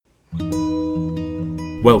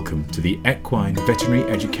Welcome to the Equine Veterinary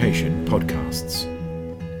Education Podcasts.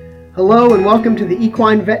 Hello and welcome to the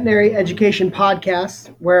Equine Veterinary Education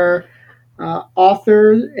Podcast, where an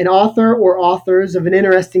author or authors of an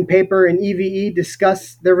interesting paper in EVE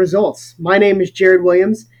discuss their results. My name is Jared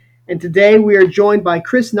Williams, and today we are joined by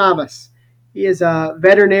Chris Navas. He is a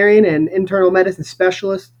veterinarian and internal medicine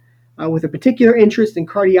specialist with a particular interest in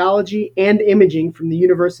cardiology and imaging from the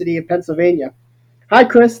University of Pennsylvania. Hi,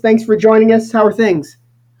 Chris. Thanks for joining us. How are things?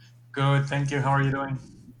 Good, thank you. How are you doing?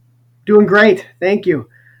 Doing great. Thank you.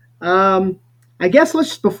 Um, I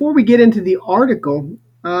guess before we get into the article,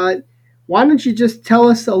 why don't you just tell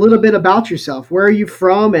us a little bit about yourself? Where are you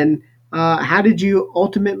from, and how did you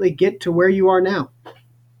ultimately get to where you are now?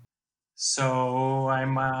 So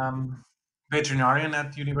I'm veterinarian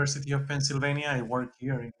at University of Pennsylvania. I work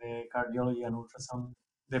here in the cardiology and ultrasound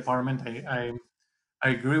department.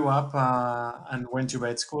 I grew up and went to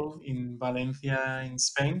vet school in Valencia in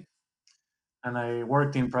Spain, and I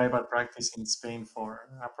worked in private practice in Spain for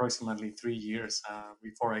approximately 3 years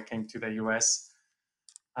before I came to the US.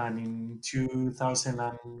 And in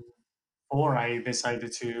 2004, I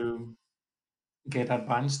decided to get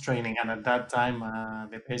advanced training, and at that time,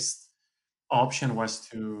 the best option was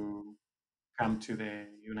to come to the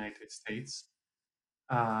United States.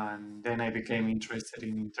 And then I became interested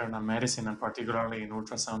in internal medicine and particularly in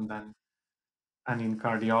ultrasound and in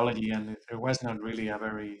cardiology. And there was not really a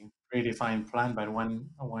very predefined plan, but one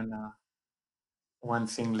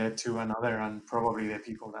thing led to another, and probably the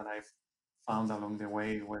people that I've found along the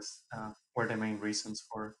way were the main reasons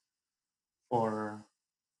for for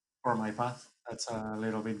my path. That's a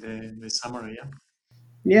little bit the summary. Yeah.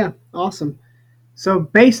 Yeah, awesome. So,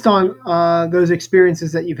 based on those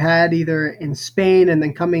experiences that you've had either in Spain and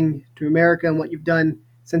then coming to America and what you've done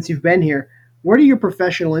since you've been here, what are your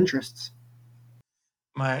professional interests?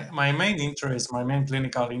 My main interest, my main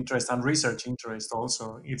clinical interest and research interest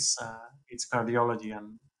also, it's cardiology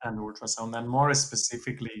and ultrasound, and more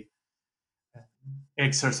specifically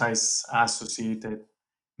exercise associated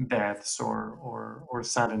deaths or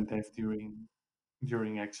sudden death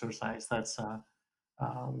during exercise. That's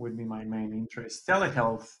would be my main interest.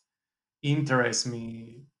 Telehealth interests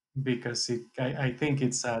me because I think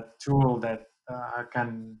it's a tool that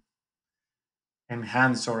can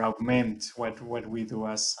enhance or augment what we do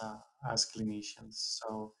as clinicians.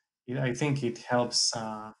 So I think it helps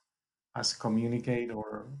us communicate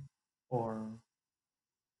or or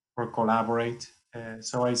collaborate.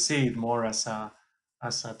 So I see it more as a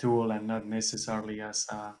tool and not necessarily as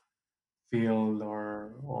a field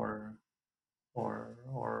or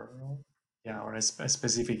yeah, or a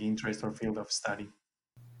specific interest or field of study.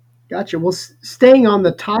 Gotcha. Well, staying on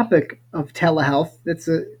the topic of telehealth, it's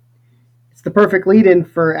the perfect lead-in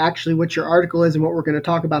for actually what your article is and what we're going to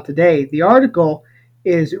talk about today. The article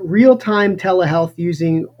is real-time telehealth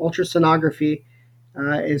using ultrasonography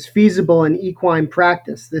is feasible in equine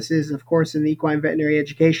practice. This is, of course, in the equine veterinary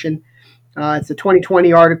education. It's a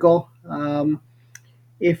 2020 article.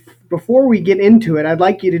 If before we get into it, I'd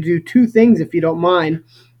like you to do two things, if you don't mind.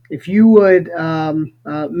 If you would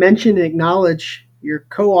mention and acknowledge your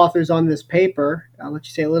co-authors on this paper, I'll let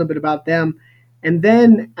you say a little bit about them, and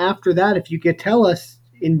then after that, if you could tell us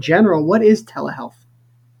in general what is telehealth.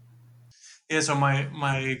 Yeah, so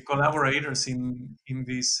my collaborators in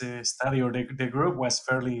this study or the group was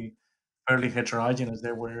fairly heterogeneous.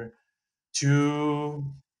 There were two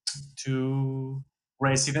two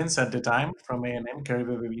residents at the time from A&M, Kerry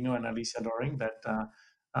Bebevino and Alicia Doring, that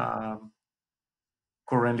um,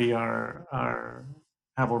 currently are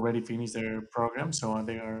have already finished their program. So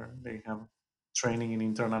they have training in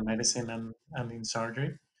internal medicine and in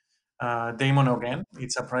surgery. Damon Ogen,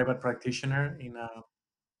 it's a private practitioner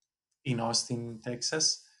in Austin,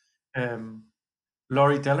 Texas. Um,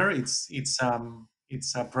 Laurie Teller, it's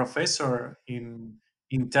a professor in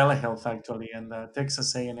telehealth actually, and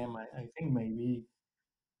Texas A&M. I think maybe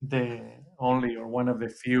the only or one of the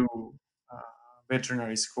few uh,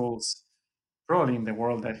 veterinary schools probably in the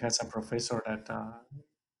world that has a professor that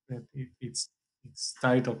it's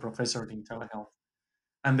titled professor in telehealth.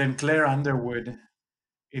 And then Claire Underwood,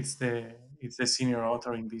 it's the senior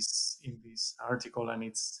author in this article, and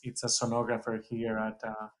it's a sonographer here at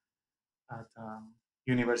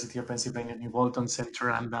University of Pennsylvania New Bolton Center.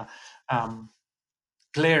 And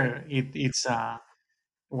Claire, it's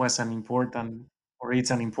was an important or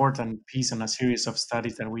it's an important piece in a series of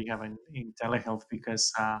studies that we have in telehealth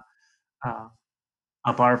because uh,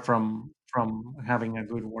 apart from having a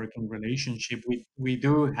good working relationship, we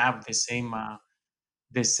do have the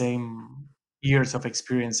same years of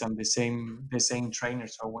experience and the same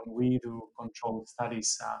trainers. So when we do controlled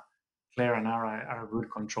studies, Claire and Ara are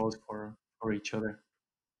good controls for each other.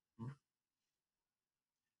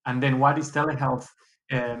 And then what is telehealth?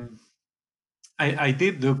 Um, I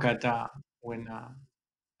did look at when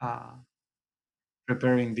uh,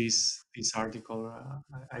 preparing this article.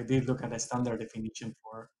 I did look at a standard definition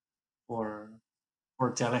for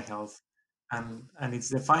for telehealth, and it's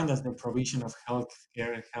defined as the provision of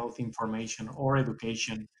healthcare, health information, or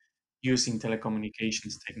education using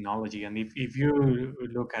telecommunications technology. And if you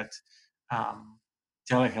look at um,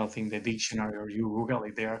 telehealth in the dictionary or you Google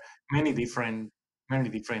it, there are many different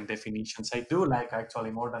definitions. I do like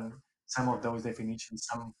actually more than some of those definitions,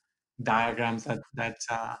 some diagrams that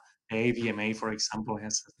the AVMA, for example,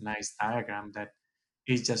 has a nice diagram that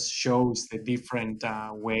it just shows the different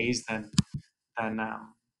ways that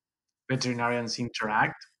veterinarians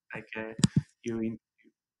interact. Like you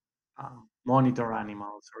monitor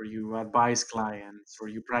animals, or you advise clients, or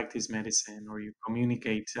you practice medicine, or you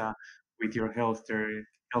communicate with your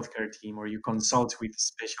healthcare team, or you consult with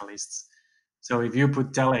specialists. So if you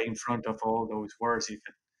put tele in front of all those words, you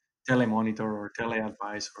can telemonitor or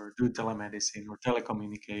teleadvise or do telemedicine or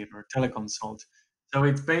telecommunicate or teleconsult. So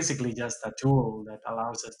it's basically just a tool that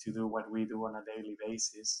allows us to do what we do on a daily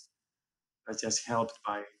basis, but just helped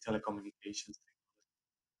by telecommunications.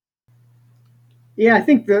 Yeah, I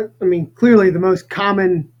think clearly the most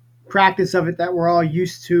common practice of it that we're all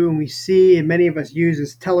used to and we see and many of us use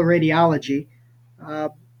is teleradiology. Uh,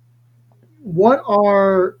 what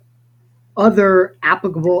are other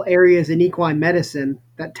applicable areas in equine medicine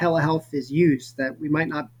that telehealth is used that we might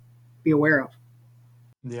not be aware of?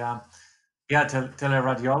 Yeah, yeah.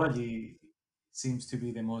 Teleradiology seems to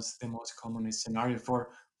be the most common scenario for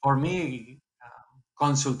me.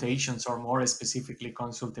 Consultations, or more specifically,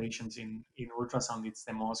 consultations in ultrasound, it's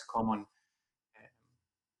the most common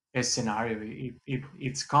scenario.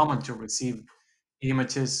 It's common to receive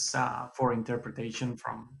images for interpretation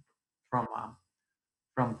from uh,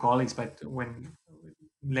 from colleagues, but when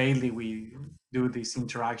lately we do these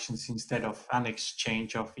interactions instead of an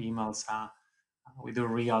exchange of emails, we do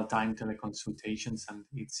real time teleconsultations, and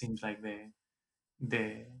it seems like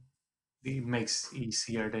the it makes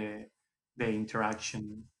easier the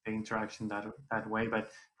interaction that way.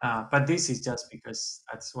 But this is just because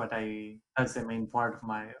that's the main part of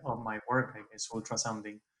my work, I guess.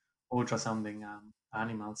 Ultrasounding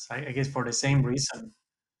animals, I guess, for the same reason.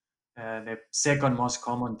 The second most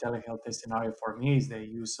common telehealth scenario for me is the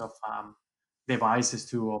use of devices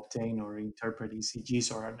to obtain or interpret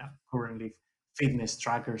ECGs, or currently fitness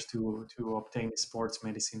trackers to obtain sports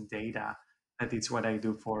medicine data. That is what I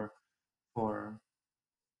do for for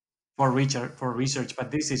research. But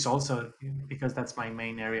this is also because that's my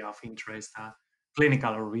main area of interest,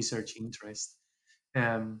 clinical or research interest.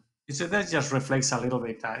 So that just reflects a little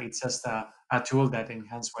bit. It's just a tool that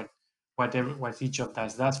enhances what each of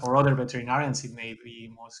us does. For other veterinarians, it may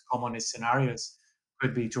be most common scenarios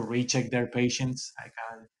could be to recheck their patients. Like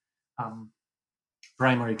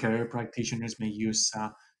primary care practitioners may use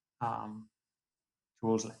um,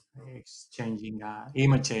 tools like exchanging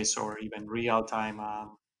images, or even real time uh,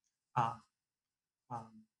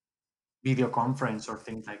 um, video conference, or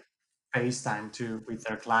things like FaceTime to with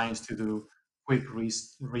their clients to do quick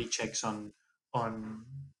rechecks on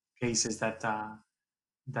cases that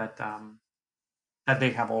that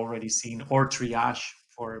they have already seen, or triage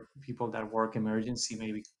for people that work emergency,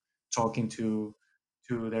 maybe talking to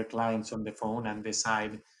their clients on the phone and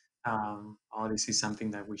decide, oh, this is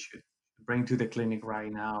something that we should bring to the clinic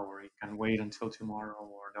right now, or it can wait until tomorrow,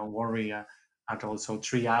 or don't worry at all. So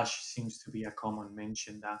triage seems to be a common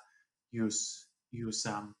mention that use use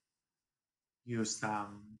use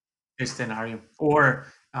scenario, or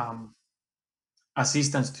um,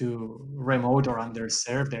 assistance to remote or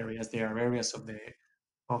underserved areas. There are areas of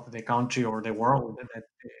the country or the world that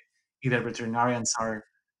either veterinarians uh,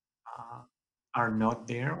 are not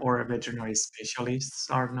there, or veterinary specialists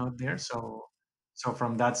are not there. So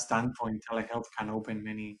from that standpoint, telehealth can open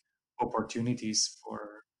many opportunities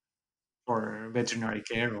for veterinary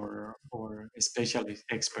care, or specialist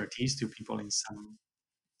expertise to people in some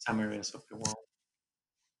areas of the world.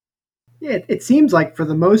 Yeah, it seems like for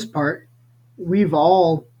the most part, we've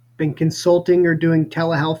all been consulting or doing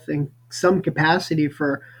telehealth in some capacity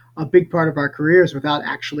for a big part of our careers without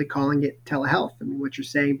actually calling it telehealth. I mean, what you're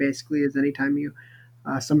saying basically is anytime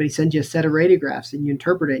somebody sends you a set of radiographs and you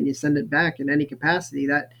interpret it and you send it back in any capacity,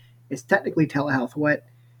 that is technically telehealth. What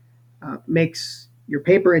makes your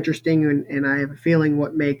paper interesting, and I have a feeling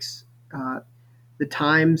what makes the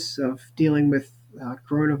times of dealing with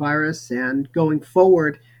coronavirus and going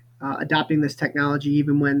forward, adopting this technology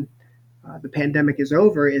even when the pandemic is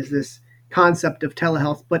over, is this concept of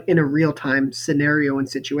telehealth, but in a real time scenario and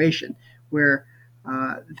situation where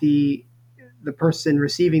the person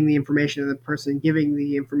receiving the information and the person giving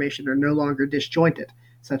the information are no longer disjointed,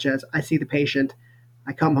 such as I see the patient,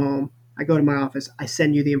 I come home, I go to my office, I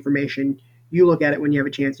send you the information, you look at it when you have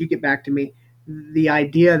a chance, you get back to me. The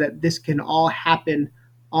idea that this can all happen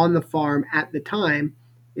on the farm at the time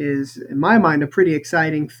is, in my mind, a pretty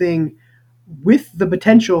exciting thing with the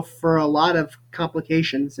potential for a lot of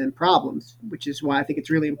complications and problems, which is why I think it's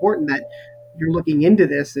really important that you're looking into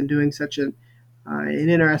this and doing such an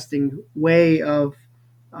interesting way of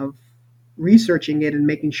researching it and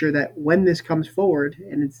making sure that when this comes forward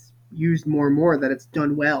and it's used more and more, that it's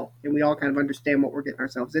done well and we all kind of understand what we're getting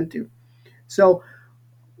ourselves into. So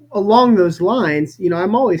along those lines,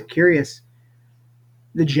 I'm always curious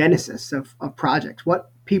the genesis of projects,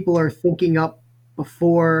 what people are thinking up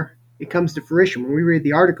before it comes to fruition. When we read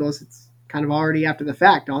the articles, it's kind of already after the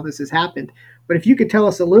fact, all this has happened. But if you could tell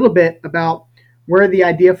us a little bit about where the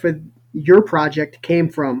idea for your project came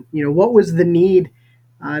from, what was the need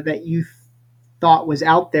that you thought was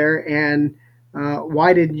out there, and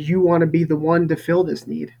why did you want to be the one to fill this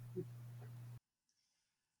need?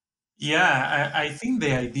 Yeah, I think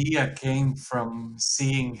the idea came from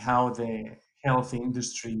seeing how the health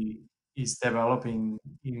industry is developing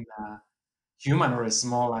in human or a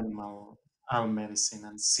small animal medicine,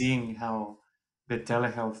 and seeing how the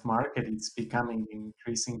telehealth market is becoming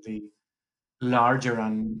increasingly larger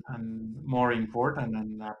and more important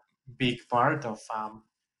and a big part of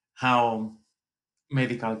how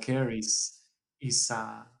medical care is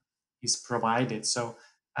is provided. So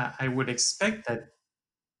I would expect that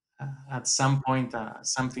at some point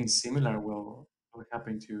something similar will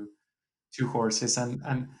happen to horses.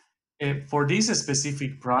 And for this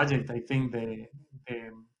specific project, I think the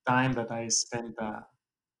time that I spent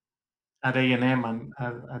at A&M and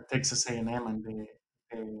at Texas A&M and the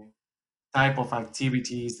type of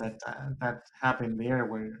activities that happened there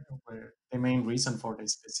were the main reason for the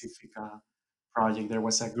specific project. There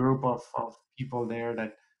was a group of people there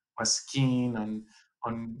that was keen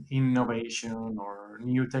on innovation or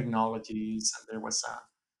new technologies, and there was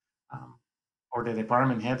or the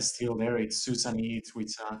department head is still there. It's Susan Eads,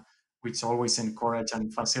 which always encouraged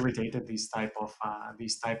and facilitated this type of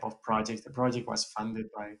project. The project was funded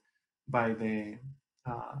by the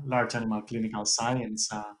large animal clinical science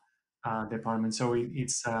department. So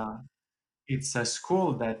it's a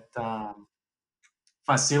school that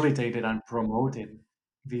facilitated and promoted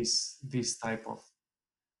this type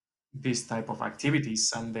of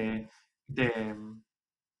activities. And the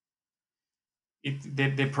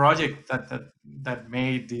the project that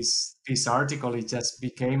made this article, it just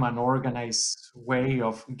became an organized way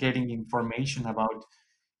of getting information about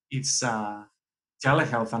its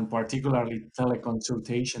telehealth, and particularly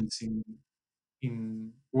teleconsultations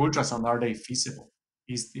in ultrasound. Are they feasible?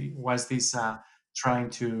 Was this trying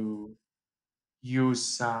to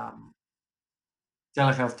use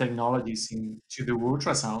telehealth technologies in to do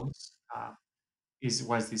ultrasounds? Is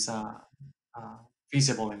Was this a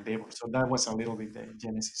feasible endeavor? So that was a little bit the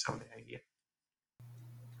genesis of the idea.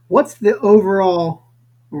 What's the overall,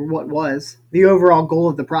 or what was the overall goal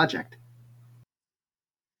of the project?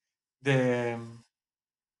 The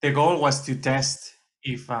the goal was to test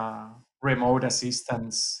if remote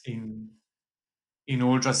assistance in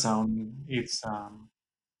ultrasound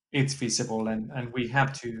it's feasible, and we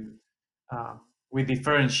have to uh, we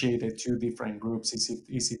differentiated two different groups.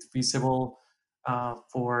 Is it feasible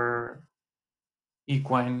for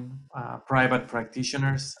equine private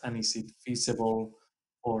practitioners, and is it feasible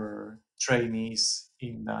for trainees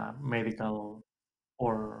in medical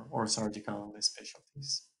or surgical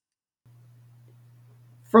specialties?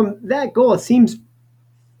 From that goal, it seems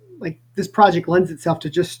like this project lends itself to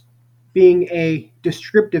just being a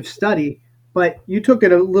descriptive study, but you took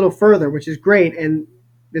it a little further, which is great. And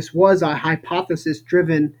this was a hypothesis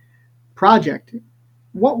driven project.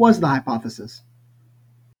 What was the hypothesis?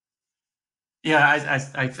 Yeah,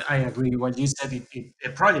 I agree. What you said, the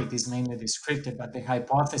project is mainly descriptive, but the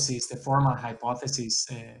hypothesis, the formal hypothesis,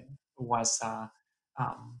 was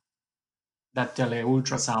um, that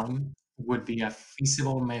teleultrasound would be a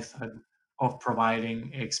feasible method of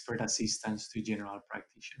providing expert assistance to general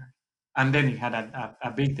practitioners. And then it had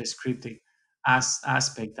a big descriptive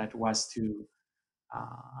aspect that was to,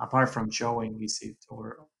 apart from showing is it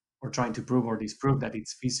or trying to prove or disprove that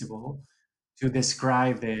it's feasible, to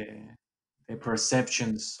describe the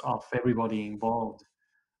perceptions of everybody involved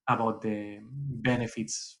about the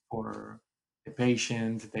benefits for the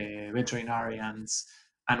patient, the veterinarians,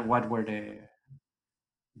 and what were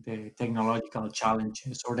the technological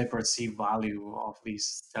challenges or the perceived value of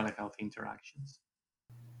these telehealth interactions.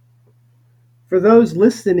 For those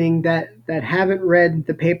listening that haven't read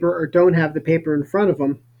the paper or don't have the paper in front of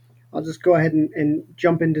them, I'll just go ahead and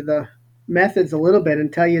jump into the methods a little bit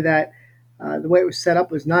and tell you that the way it was set up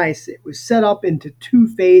was nice. It was set up into two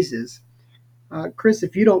phases. Chris,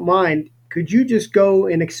 if you don't mind, could you just go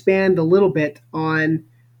and expand a little bit on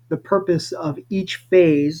the purpose of each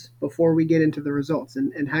phase before we get into the results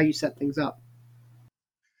and how you set things up?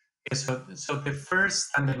 Yeah, so the first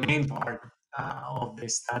and the main part of the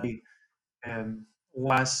study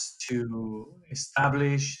was to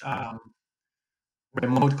establish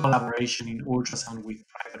remote collaboration in ultrasound with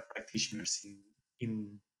private practitioners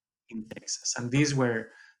in, in Texas. And these were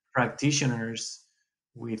practitioners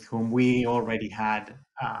with whom we already had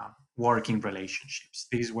working relationships.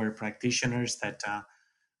 These were practitioners that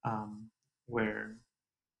were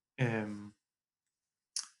um,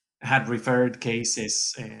 had referred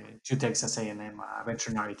cases to Texas A&M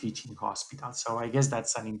Veterinary Teaching Hospital. So I guess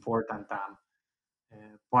that's an important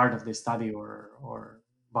part of the study, or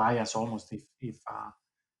bias almost,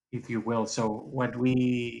 if you will. So what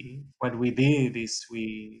we did is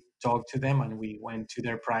we talked to them and we went to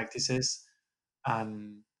their practices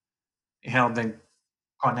and helped them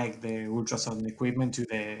connect the ultrasound equipment to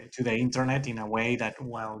the internet in a way that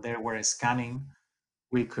while they were scanning,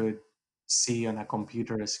 we could see on a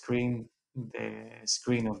computer screen the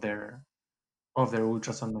screen of their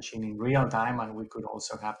ultrasound machine in real time, and we could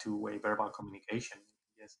also have two-way verbal communication.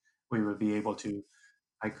 Yes, we would be able to.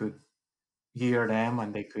 I could hear them,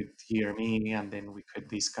 and they could hear me, and then we could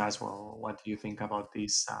discuss. Well, what do you think about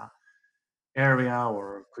this area,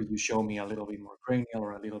 or could you show me a little bit more cranial,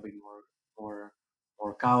 or a little bit more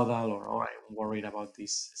more caudal, or I'm worried about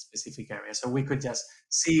this specific area. So we could just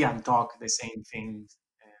see and talk the same thing,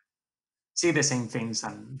 see the same things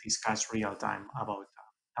and discuss real time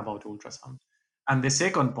about ultrasound. And the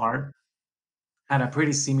second part had a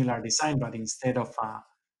pretty similar design, but instead of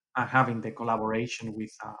having the collaboration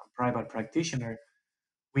with a private practitioner,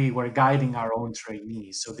 we were guiding our own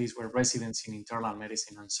trainees. So these were residents in internal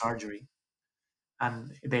medicine and surgery,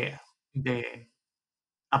 and they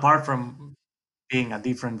apart from being a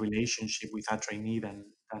different relationship with a trainee than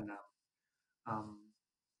a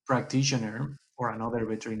practitioner or another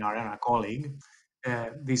veterinarian, a colleague.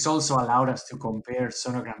 This also allowed us to compare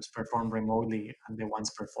sonograms performed remotely and the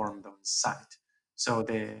ones performed on site. So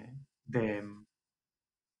the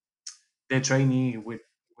the trainee would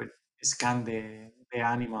scan the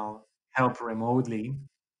animal, help remotely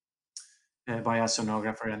by a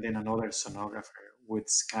sonographer, and then another sonographer would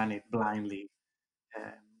scan it blindly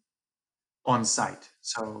um, on site.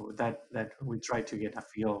 So that we try to get a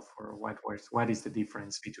feel for what is the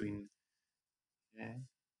difference between uh,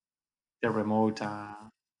 the remote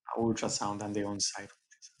ultrasound and the on-site.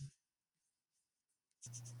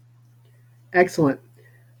 Excellent.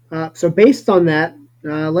 So, based on that,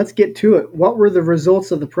 let's get to it. What were the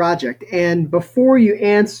results of the project? And before you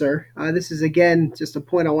answer, this is again just a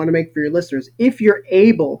point I want to make for your listeners. If you're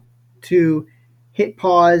able to hit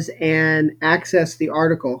pause and access the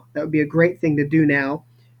article, that would be a great thing to do now.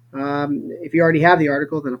 If you already have the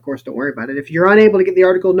article, then of course don't worry about it. If you're unable to get the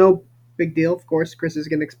article, no big deal. Of course, Chris is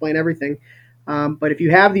going to explain everything. But if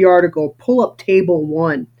you have the article, pull up table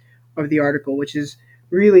one of the article, which is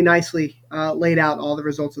really nicely laid out all the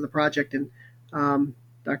results of the project. And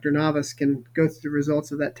Dr. Navas can go through the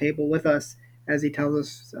results of that table with us as he tells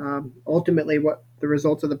us ultimately what the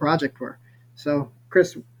results of the project were. So,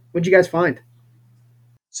 Chris, what did you guys find?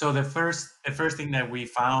 So the first thing that we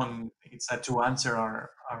found is that to answer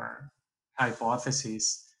our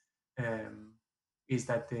hypothesis um, is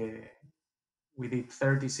that we did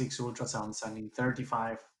 36 ultrasounds, and in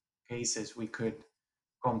 35 cases we could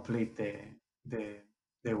complete the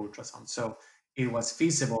the ultrasound. So it was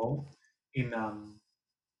feasible in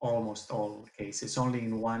almost all cases. Only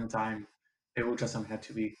in one time the ultrasound had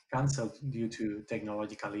to be cancelled due to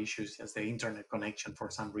technological issues, as the internet connection for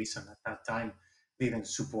some reason at that time didn't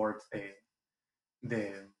support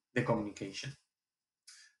the, the communication.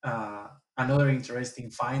 Another interesting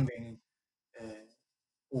finding uh,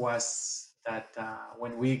 was that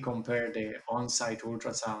when we compare the on-site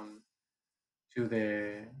ultrasound to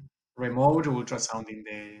the remote ultrasound in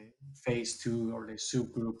the phase two, or the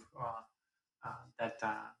subgroup that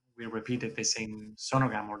we repeated the same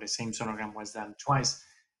sonogram, or the same sonogram was done twice.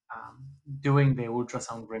 Um, Doing the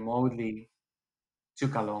ultrasound remotely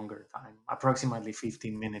took a longer time, approximately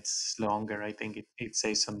 15 minutes longer. I think it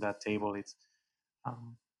says on that table it's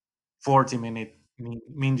 40-minute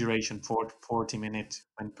mean duration for 40 minutes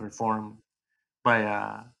when performed by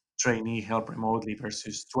a trainee help remotely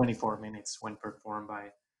versus 24 minutes when performed by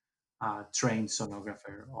a trained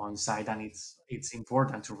sonographer on site. And it's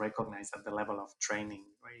important to recognize that the level of training,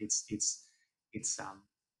 right, it's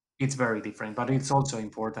it's very different. But it's also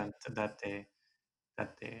important that the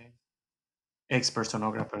expert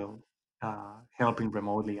sonographer helping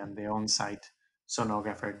remotely and the on-site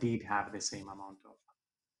sonographer did have the same amount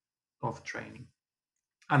of training.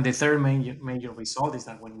 And the third major result is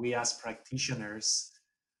that when we ask practitioners,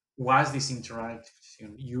 was this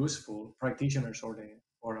interaction useful, practitioners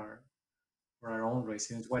or our own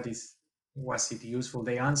residents, was it useful?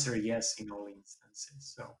 They answer yes in all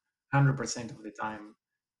instances. So 100% of the time,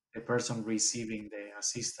 the person receiving the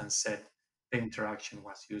assistance said the interaction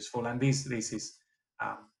was useful. And this is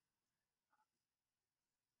um,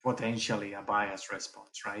 potentially a biased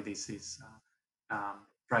response, right? This is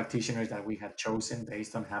practitioners that we had chosen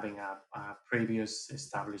based on having a previous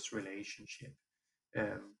established relationship.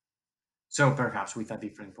 Um, so perhaps with a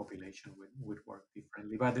different population would work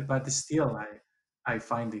differently. But still, I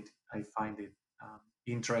find it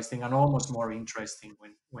interesting, and almost more interesting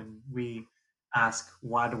when we ask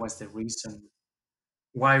what was the reason,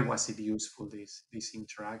 why was it useful, this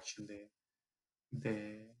interaction.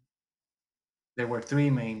 The There were three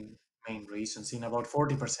main reasons. In about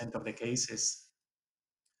 40% of the cases,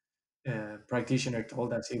 practitioner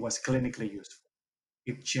told us it was clinically useful.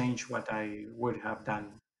 It changed what I would have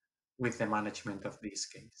done with the management of this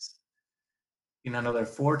case. In another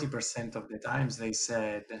 40% of the times, they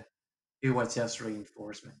said it was just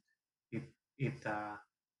reinforcement. It it uh,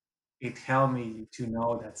 it helped me to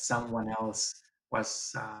know that someone else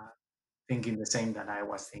was thinking the same that I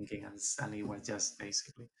was thinking, and it was just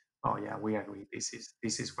basically, oh yeah, we agree. This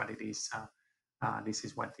is what it is. This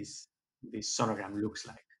is what this sonogram looks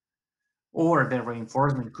like. Or the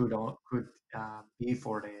reinforcement could be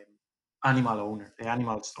for the animal owner. The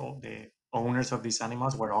animals, or the owners of these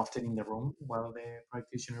animals, were often in the room while the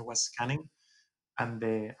practitioner was scanning, and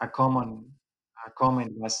a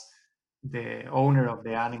comment was the owner of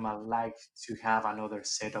the animal liked to have another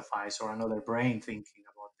set of eyes or another brain thinking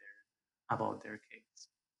about their case.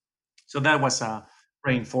 So that was a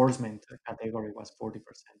reinforcement category, was 40%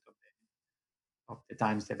 of the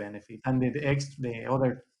times the benefit, and the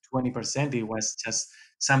other 20%, it was just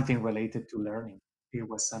something related to learning. It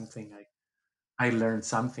was something I learned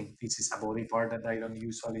something. This is a body part that I don't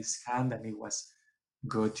usually scan, and it was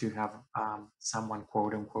good to have someone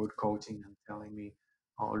quote unquote coaching and telling me,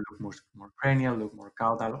 oh, look more cranial, look more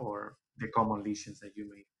caudal, or the common lesions that you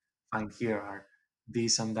may find here are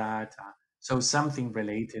this and that. So something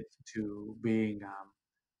related to being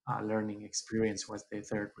a learning experience was the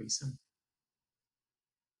third reason.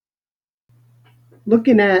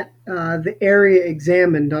 Looking at the area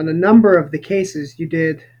examined on a number of the cases, you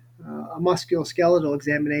did a musculoskeletal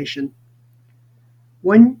examination.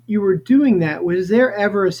 When you were doing that, was there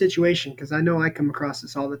ever a situation, because I know I come across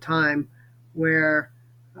this all the time, where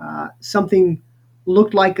something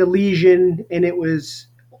looked like a lesion and it was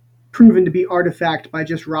proven to be artifact by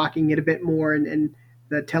just rocking it a bit more, and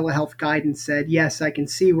the telehealth guidance said, yes, I can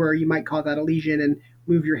see where you might call that a lesion and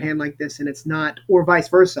move your hand like this and it's not, or vice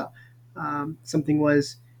versa. Something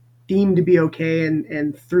was deemed to be okay,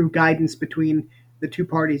 and through guidance between the two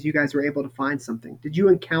parties, you guys were able to find something. Did you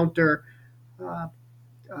encounter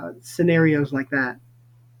uh, scenarios like that?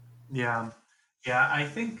 Yeah, yeah. I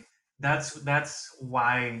think that's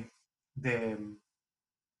why the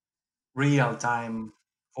real time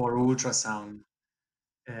for ultrasound.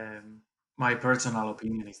 Um, my personal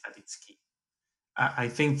opinion is that it's key. I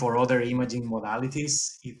think for other imaging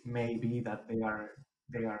modalities, it may be that they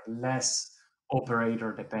are less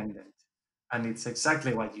operator dependent, and it's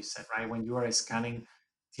exactly what you said, right? When you are scanning,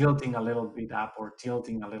 tilting a little bit up or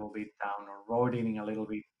tilting a little bit down or rotating a little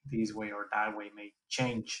bit this way or that way may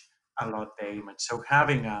change a lot the image. So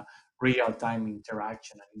having a real time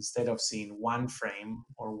interaction, and instead of seeing one frame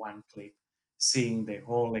or one clip, seeing the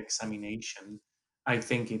whole examination, I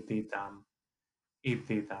think it did. It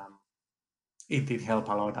did help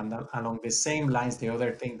a lot. And along the same lines, the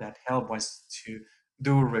other thing that helped was to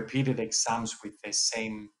do repeated exams with the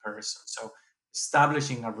same person. So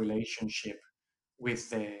establishing a relationship with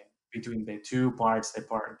the between the two parts, the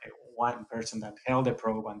one person that held the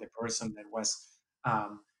probe and the person that was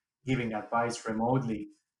um, giving advice remotely,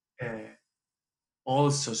 uh,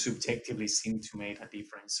 also subjectively seemed to make a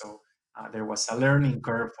difference. So there was a learning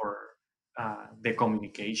curve for the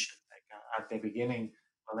communication. Like at the beginning,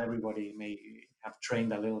 well, everybody may have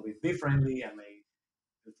trained a little bit differently and may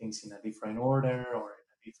do things in a different order or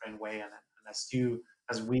in a different way. And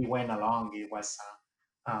as we went along, it was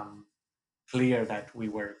clear that we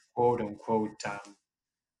were quote unquote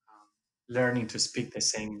learning to speak the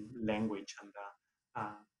same language, and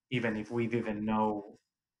even if we didn't know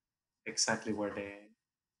exactly where the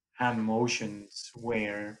hand motions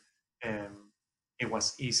were, um, it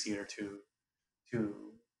was easier to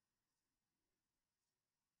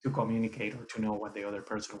to communicate or to know what the other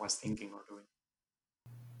person was thinking or doing.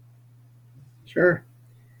 Sure.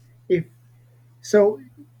 If so,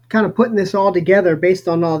 kind of putting this all together based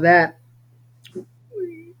on all that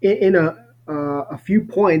in a few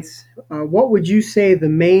points, what would you say the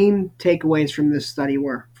main takeaways from this study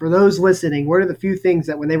were? For those listening, what are the few things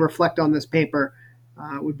that when they reflect on this paper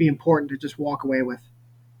would be important to just walk away with?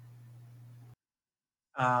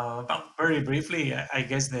 But very briefly, I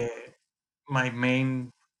guess the my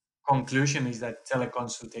main conclusion is that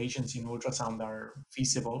teleconsultations in ultrasound are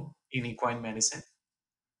feasible in equine medicine,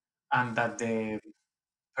 and that the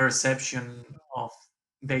perception of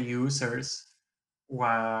the users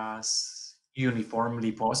was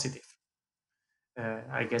uniformly positive.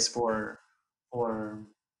 I guess for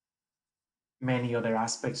many other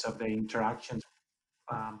aspects of the interactions,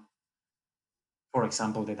 um, for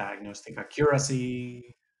example, the diagnostic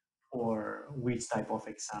accuracy or which type of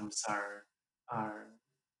exams are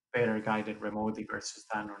better guided remotely versus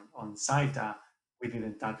done on site. We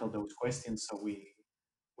didn't tackle those questions, so we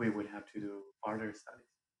would have to do further studies.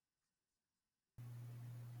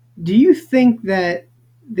 Do you think that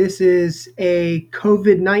this is a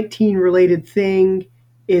COVID-19 related thing?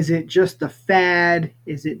 Is it just a fad?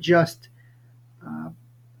 Is it just uh,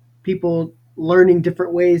 people learning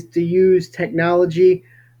different ways to use technology?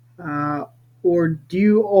 Uh, or do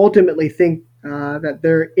you ultimately think that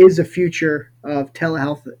there is a future of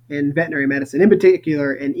telehealth in veterinary medicine, in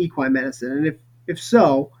particular in equine medicine? And if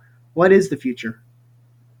so, what is the future?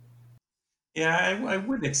 Yeah, I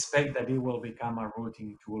would expect that it will become a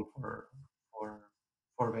routing tool for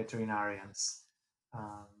for veterinarians.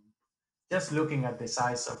 Um, just looking at the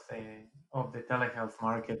size of the telehealth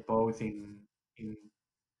market, both in, in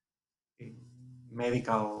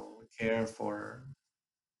medical care for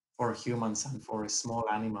humans and for small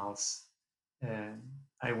animals, uh,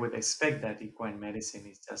 I would expect that equine medicine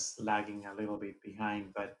is just lagging a little bit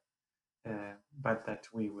behind, but that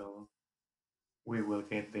we will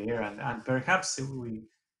get there, and uh, perhaps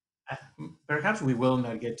we will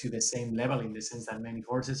not get to the same level in the sense that many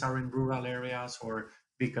horses are in rural areas, or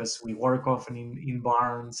because we work often in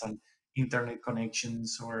barns and internet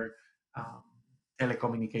connections or um,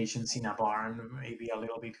 telecommunications in a barn may be a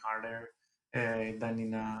little bit harder than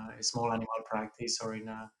in a small animal practice or in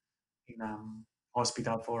a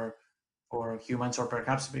hospital for humans, or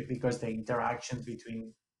perhaps because the interactions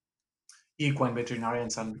between equine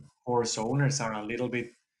veterinarians and horse owners are a little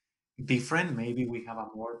bit different. Maybe we have a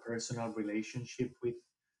more personal relationship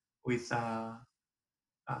with uh,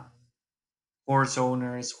 horse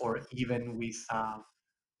owners, or even with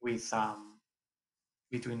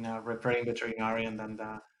between a repairing veterinarian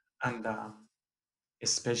and a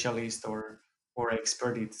specialist or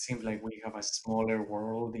expert. It seems like we have a smaller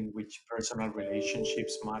world in which personal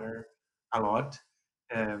relationships matter a lot.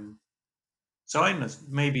 Um, so I know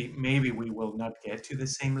maybe we will not get to the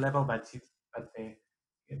same level, but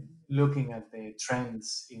looking at the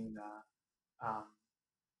trends um,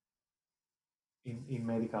 in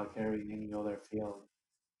medical care in any other field,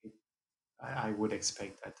 it, I would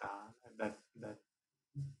expect that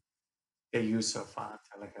the use of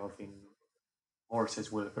telehealth in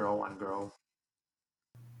horses will grow and grow.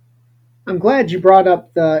 I'm glad you brought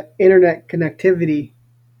up the internet connectivity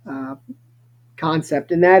uh,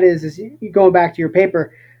 concept, and that is you going back to your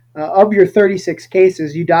paper. Of your 36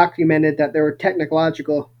 cases, you documented that there were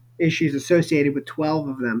technological issues associated with 12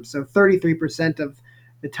 of them. So 33% of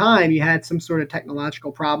the time, you had some sort of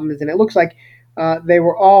technological problems, and it looks like they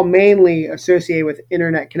were all mainly associated with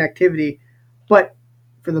internet connectivity, but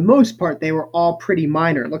for the most part, they were all pretty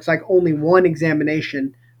minor. It looks like only one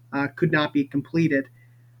examination could not be completed.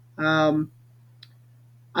 Um,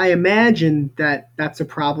 I imagine that that's a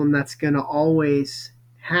problem that's going to always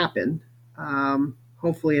happen.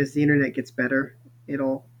 Hopefully, as the internet gets better,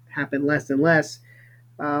 it'll happen less and less.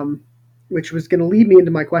 Um, which was going to lead me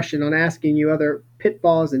into my question on asking you other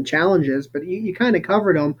pitfalls and challenges, but you kind of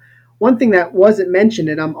covered them. One thing that wasn't mentioned,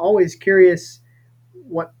 and I'm always curious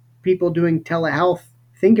what people doing telehealth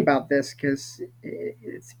think about this because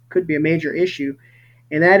it could be a major issue,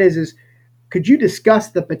 and that is could you discuss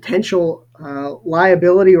the potential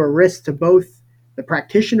liability or risk to both the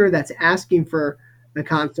practitioner that's asking for the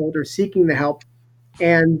consult or seeking the help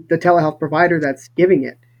and the telehealth provider that's giving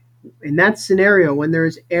it? In that scenario, when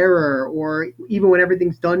there's error or even when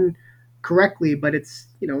everything's done correctly, but it's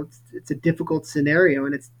a difficult scenario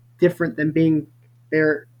and it's different than being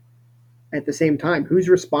there at the same time? Who's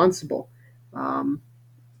responsible,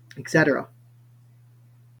 etc.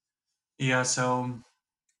 Yeah. So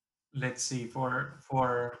let's see. For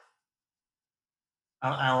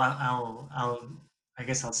I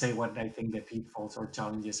guess I'll say what I think the pitfalls or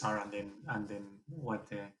challenges are, and then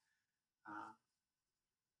uh,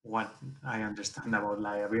 what I understand about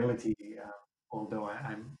liability. Although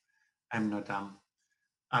I'm not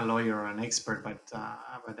a lawyer or an expert, but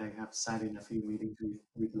I have sat in a few meetings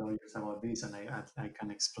with lawyers about this, and I can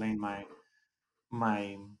explain my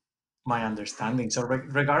my understanding. So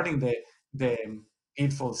regarding the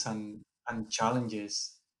pitfalls and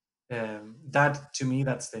challenges, that to me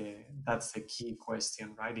that's the key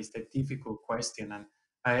question, right? It's the difficult question, and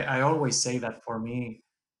I always say that for me,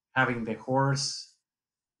 having the horse,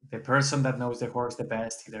 the person that knows the horse the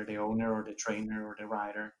best, either the owner or the trainer or the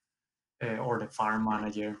rider or the farm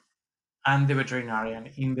manager and the veterinarian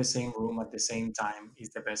in the same room at the same time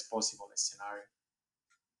is the best possible scenario.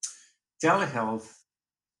 Telehealth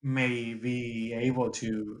may be able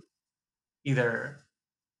to either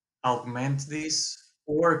augment this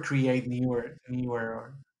or create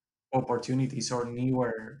newer opportunities or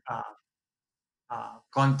newer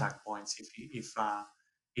contact points,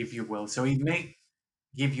 if you will. So it may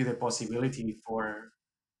give you the possibility for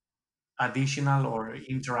additional or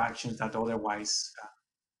interactions that otherwise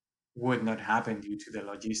would not happen due to the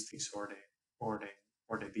logistics or the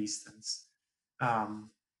or the distance.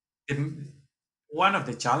 Um, it, one of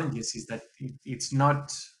the challenges is that it's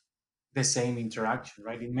not the same interaction,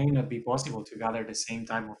 right? It may not be possible to gather the same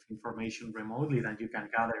type of information remotely that you can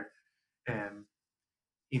gather um,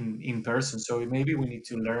 in person. So maybe we need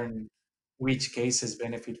to learn which cases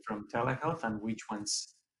benefit from telehealth and which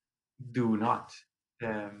ones do not.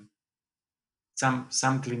 Um,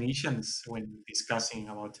 some clinicians, when discussing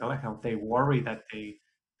about telehealth, they worry that the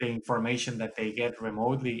information that they get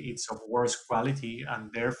remotely it's of worse quality, and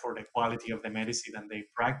therefore the quality of the medicine that they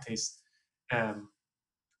practice um,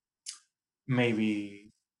 maybe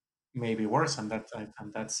maybe worse, and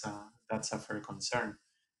that's a fair concern.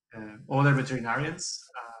 Other veterinarians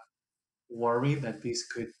worry that this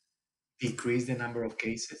could decrease the number of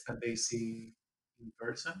cases that they see in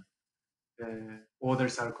person.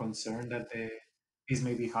 Others are concerned that this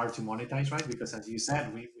may be hard to monetize, right? Because as you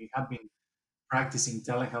said, we have been practicing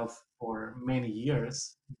telehealth for many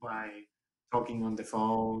years by talking on the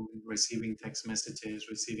phone, receiving text messages,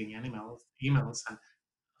 receiving emails, and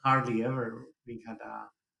hardly ever we had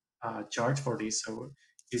a charge for this. So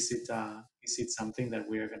is it something that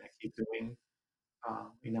we are going to keep doing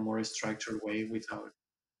in a more structured way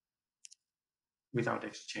without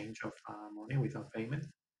exchange of money, without payment?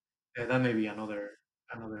 That may be another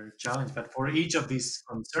challenge. But for each of these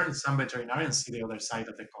concerns, some veterinarians see the other side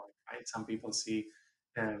of the coin, right? Some people see,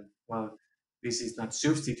 well, this is not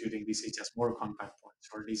substituting; this is just more contact points,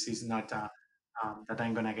 or this is not that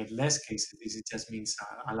I'm going to get less cases. This is just means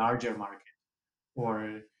a larger market,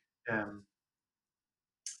 or um,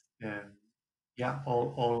 um, yeah,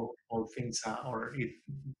 all things, or it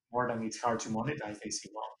more than it's hard to monetize. They say,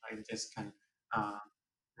 well, I just can uh,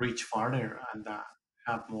 reach farther and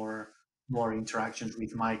have more interactions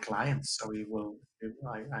with my clients. So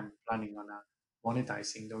I'm planning on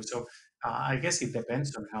monetizing those. So I guess it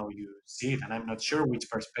depends on how you see it, and I'm not sure which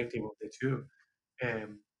perspective of the two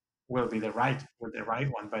um, will be the right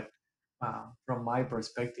one. But from my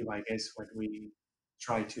perspective, I guess what we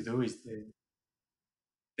try to do is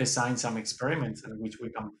design some experiments in which we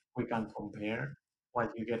can compare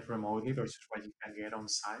what you get remotely versus what you can get on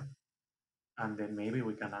site, and then maybe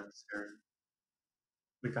we can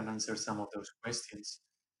answer some of those questions.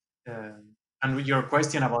 And with your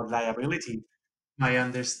question about liability, my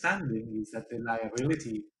understanding is that the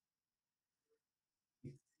liability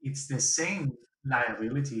it's the same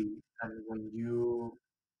liability and when you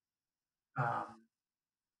um,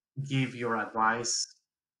 give your advice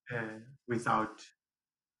without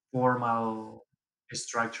formal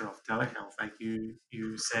structure of telehealth. Like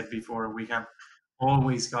you said before, we have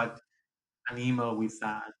always got an email with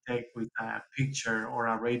a text with a picture or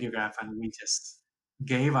a radiograph, and we just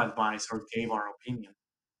gave advice or gave our opinion.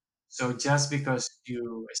 So just because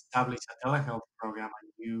you establish a telehealth program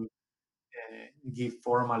and you give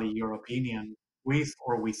formally your opinion with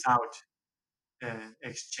or without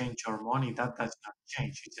exchange or money, that does not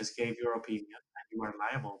change. You just gave your opinion and you are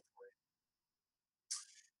liable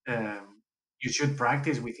for it. You should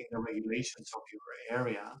practice within the regulations of your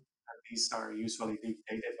area, and these are usually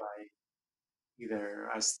dictated by either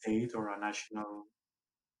a state or a national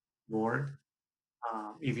board.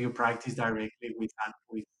 If you practice directly with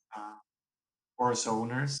horse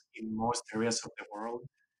owners in most areas of the world,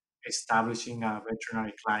 establishing a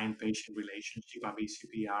veterinary client-patient relationship, a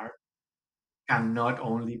VCPR, can not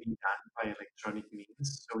only be done by electronic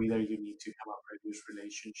means. So either you need to have a previous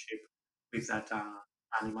relationship with that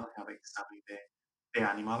animal, have examined the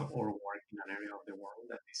animal, or work in an area of the world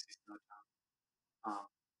that this is not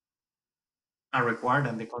required.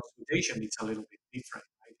 And the consultation is a little bit different.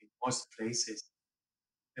 Right? In most places,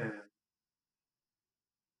 uh,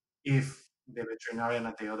 if the veterinarian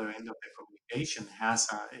at the other end of the communication has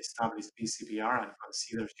a established BCPR and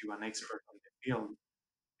considers you an expert on the field,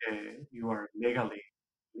 you are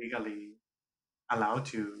legally allowed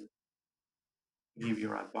to give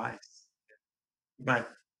your advice. But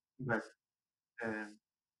but um,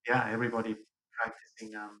 yeah, everybody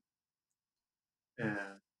practicing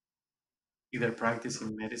uh, either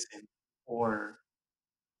practicing medicine or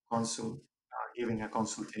giving a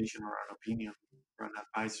consultation or an opinion or an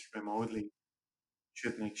advice remotely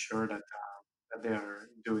should make sure that they are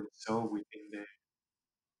doing so within the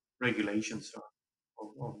regulations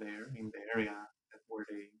of their in the area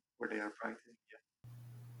where they are practicing.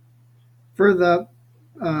 For the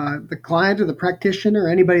client or the practitioner or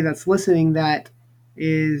anybody that's listening that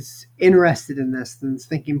is interested in this and is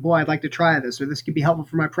thinking, boy, I'd like to try this, or this could be helpful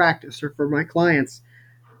for my practice or for my clients.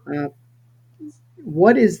 Uh,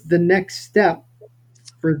 what is the next step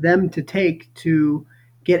for them to take to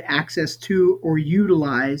get access to or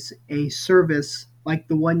utilize a service like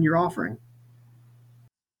the one you're offering?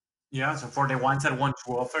 Yeah, so for the ones that want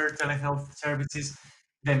to offer telehealth services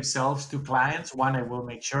themselves to clients, one, I will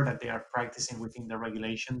make sure that they are practicing within the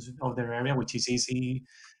regulations of their area, which is easy.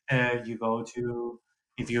 You go to,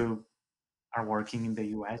 if you are working in the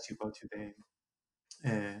US, you go to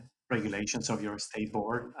the regulations of your state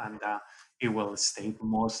board, and it will state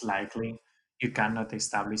most likely you cannot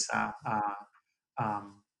establish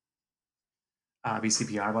um,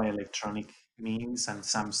 BCPR by electronic means, and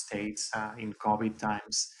some states in COVID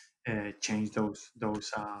times changed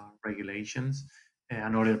those regulations.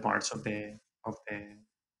 And other parts of the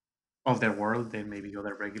of the world, there may be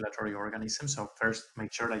other regulatory organisms. So first,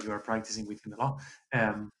 make sure that you are practicing within the law,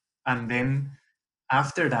 and then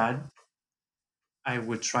after that, I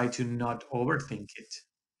would try to not overthink it.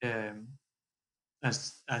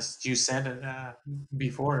 As you said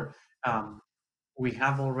before, um, we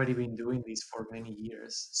have already been doing this for many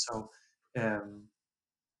years. So um,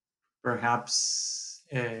 perhaps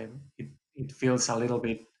it feels a little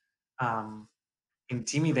bit um,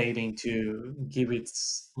 intimidating to give it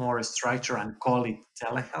more structure and call it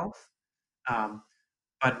telehealth. Um,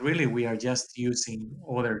 but really, we are just using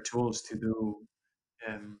other tools to do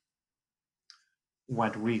um,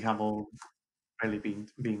 what we have already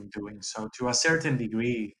been doing. So to a certain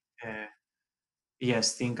degree,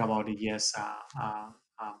 yes, think about it. Yes, um,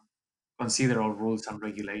 consider all rules and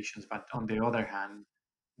regulations. But on the other hand,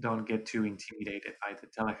 don't get too intimidated by the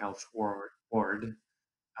telehealth word,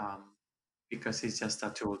 um, because it's just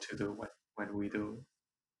a tool to do what we do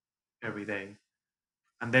every day.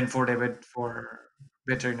 And then for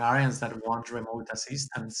veterinarians that want remote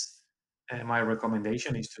assistance, my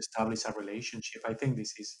recommendation is to establish a relationship. I think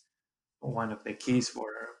this is one of the keys for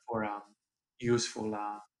useful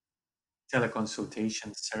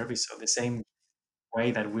teleconsultation service. So the same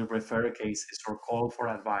way that we refer cases or call for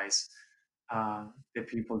advice, the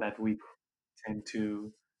people that we tend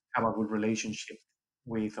to have a good relationship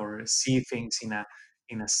with or see things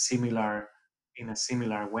in a similar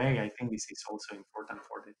way. I think this is also important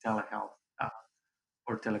for the telehealth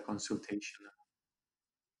or teleconsultation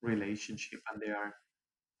relationship. And there are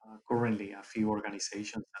currently a few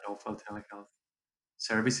organizations that offer telehealth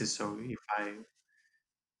services. So if I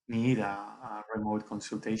need a remote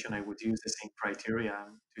consultation, I would use the same criteria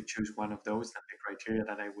to choose one of those, and the criteria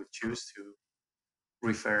that I would choose to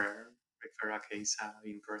refer a case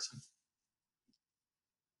in person.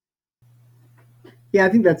 Yeah, I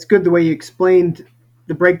think that's good the way you explained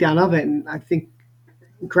the breakdown of it. And I think,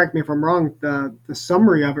 correct me if I'm wrong, the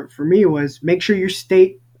summary of it for me was make sure your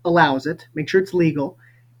state allows it, make sure it's legal.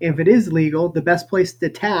 And if it is legal, the best place to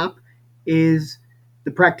tap is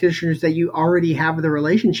the practitioners that you already have the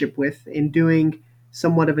relationship with in doing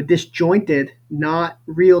somewhat of a disjointed, not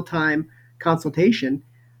real time consultation,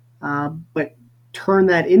 but turn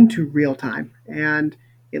that into real time. And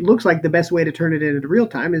it looks like the best way to turn it into real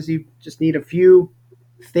time is you just need a few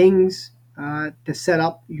things to set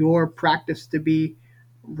up your practice to be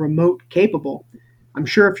remote capable. I'm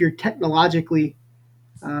sure if you're technologically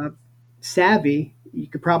uh, savvy, you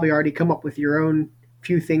could probably already come up with your own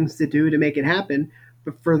few things to do to make it happen.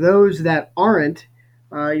 But for those that aren't,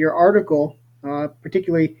 your article,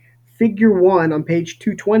 particularly Figure 1 on page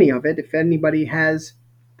 220 of it, if anybody has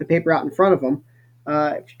the paper out in front of them,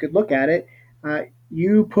 if you could look at it,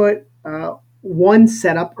 you put one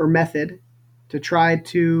setup or method to try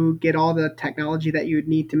to get all the technology that you would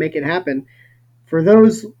need to make it happen. For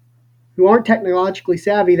those who aren't technologically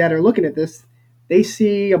savvy that are looking at this, they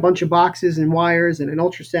see a bunch of boxes and wires and an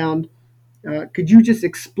ultrasound. Could you just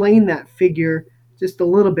explain that figure just a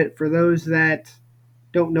little bit for those that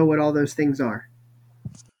don't know what all those things are?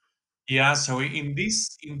 Yeah, so in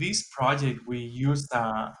this project we used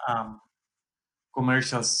a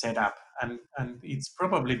commercial setup, and it's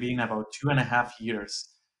probably been about 2.5 years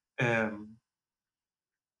um,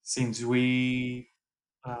 since we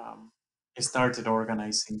um, started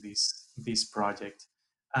organizing this project.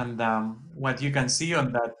 And what you can see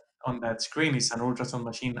on that screen is an ultrasound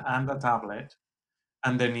machine and a tablet,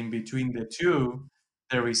 and then in between the two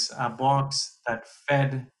there is a box that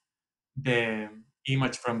fed the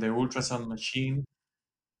image from the ultrasound machine,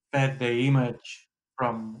 fed the image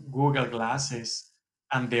from Google Glasses,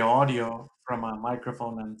 and the audio from a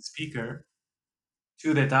microphone and speaker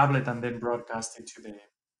to the tablet, and then broadcast it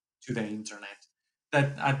to the internet.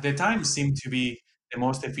 That at the time seemed to be the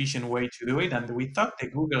most efficient way to do it, and we thought the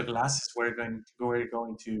Google Glasses were going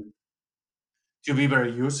to be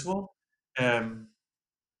very useful, um,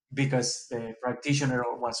 because the practitioner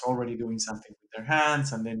was already doing something with their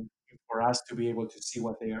hands, and then for us to be able to see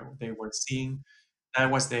what they were seeing, that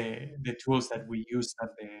was the tools that we used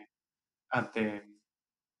at the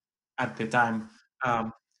at the time.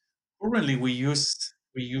 Um, Currently, we use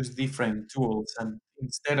different tools, and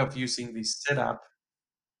instead of using this setup,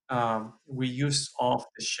 we use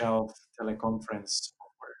off-the-shelf teleconference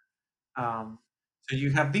software. So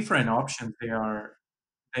you have different options. They are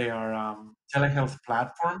telehealth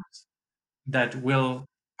platforms that will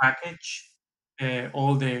package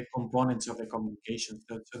all the components of the communication.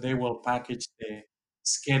 So they will package the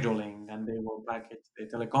scheduling, and they will package the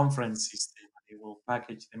teleconference system, and they will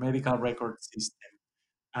package the medical record system,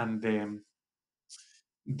 and the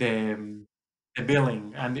the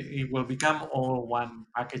billing, and it will become all one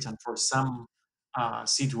package. And for some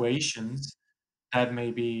situations, that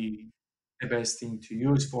may be the best thing to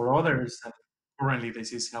use. For others, and currently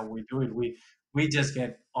this is how we do it. We just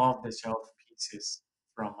get off the shelf pieces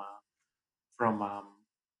from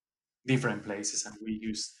different places, and we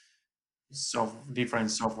use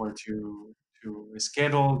different software to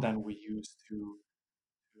schedule. Then we use to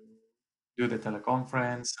do the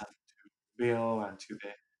teleconference, and to bill, and to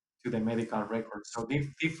the medical records. So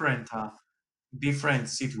different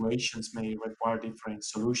situations may require different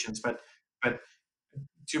solutions. But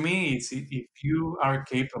to me, it's if you are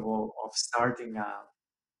capable of starting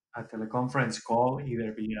a teleconference call,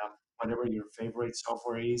 either via whatever your favorite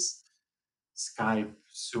software is, Skype,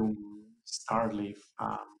 Zoom, Starleaf,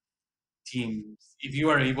 Teams. If you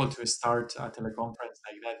are able to start a teleconference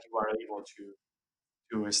like that, you are able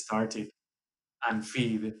to start it and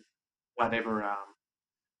feed whatever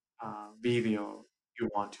video you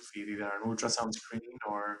want to feed, either an ultrasound screen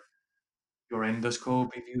or your endoscope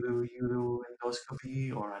if you do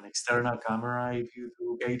endoscopy, or an external camera if you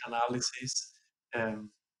do gait analysis.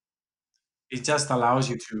 Um, it just allows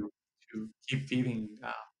you to keep feeding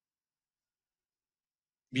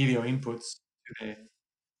video inputs to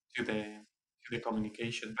to the the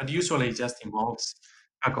communication. But usually, it just involves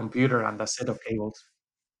a computer and a set of cables.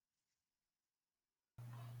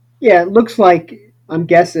 Yeah, it looks like I'm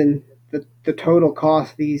guessing the total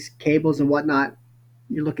cost of these cables and whatnot,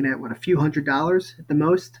 you're looking at what, a few $100s at the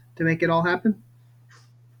most to make it all happen?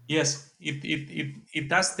 Yes, it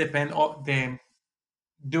does depend on the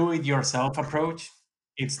do-it-yourself approach.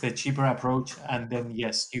 It's the cheaper approach, and then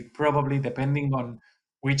yes, you probably, depending on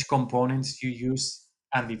which components you use,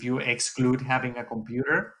 and if you exclude having a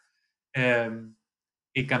computer, um,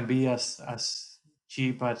 it can be as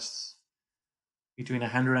cheap as between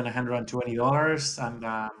 100 and $120, and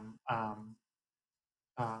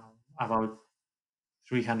uh, about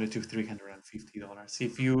 300 to $350.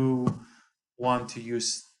 If you want to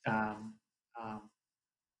use um,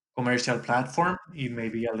 commercial platform, it may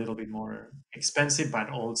be a little bit more expensive, but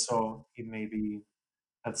also it may be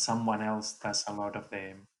that someone else does a lot of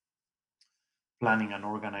the planning and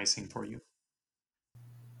organizing for you.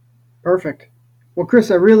 Perfect. Well,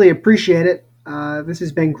 Chris, I really appreciate it. This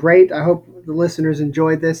has been great. I hope the listeners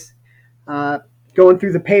enjoyed this. Uh, Going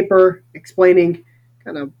through the paper, explaining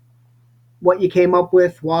kind of what you came up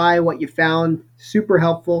with, why, what you found, super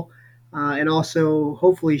helpful, and also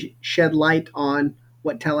hopefully shed light on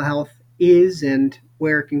what telehealth is and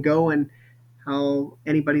where it can go and how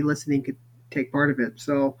anybody listening could take part of it.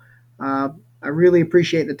 So I really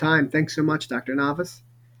appreciate the time. Thanks so much, Dr. Navas.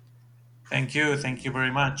 Thank you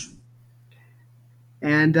very much.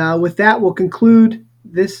 And with that, we'll conclude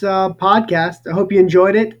this podcast. I hope you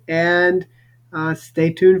enjoyed it, and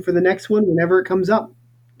stay tuned for the next one whenever it comes up.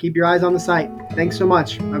 Keep your eyes on the site. Thanks so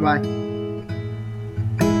much. Bye-bye.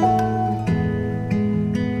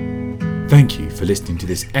 Thank you for listening to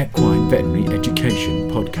this Equine Veterinary Education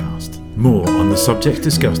podcast. More on the subjects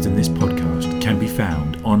discussed in this podcast can be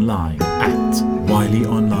found online at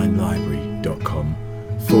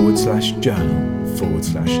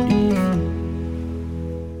wileyonlinelibrary.com/journal/Eve.